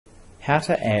How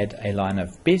to add a line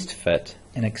of best fit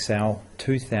in Excel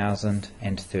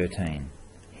 2013.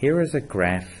 Here is a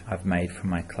graph I've made from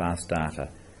my class data.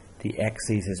 The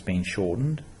axis has been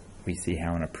shortened, we see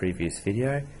how in a previous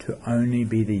video, to only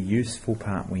be the useful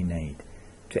part we need.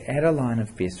 To add a line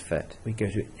of best fit, we go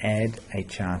to Add a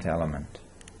Chart Element,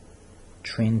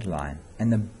 Trend Line,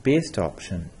 and the best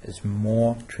option is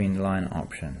More Trend Line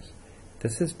Options.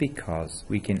 This is because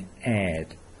we can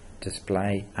add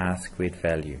Display R-squared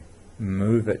value,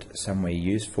 move it somewhere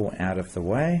useful out of the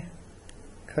way,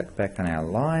 click back on our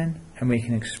line, and we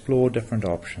can explore different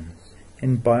options.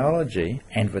 In biology,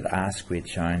 and with R-squared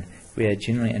shown, we are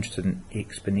generally interested in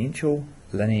exponential,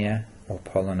 linear, or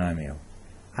polynomial.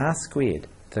 R-squared,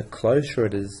 the closer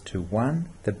it is to 1,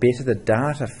 the better the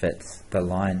data fits the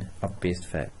line of best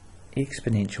fit.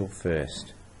 Exponential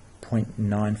first,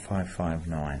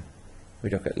 0.9559. We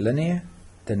look at linear,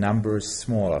 the number is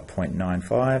smaller,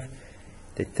 0.95.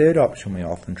 The third option we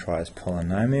often try is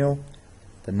polynomial.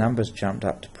 The number's jumped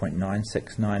up to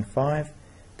 0.9695.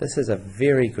 This is a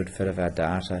very good fit of our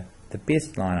data, the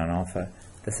best line on offer.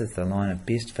 This is the line of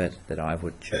best fit that I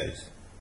would choose.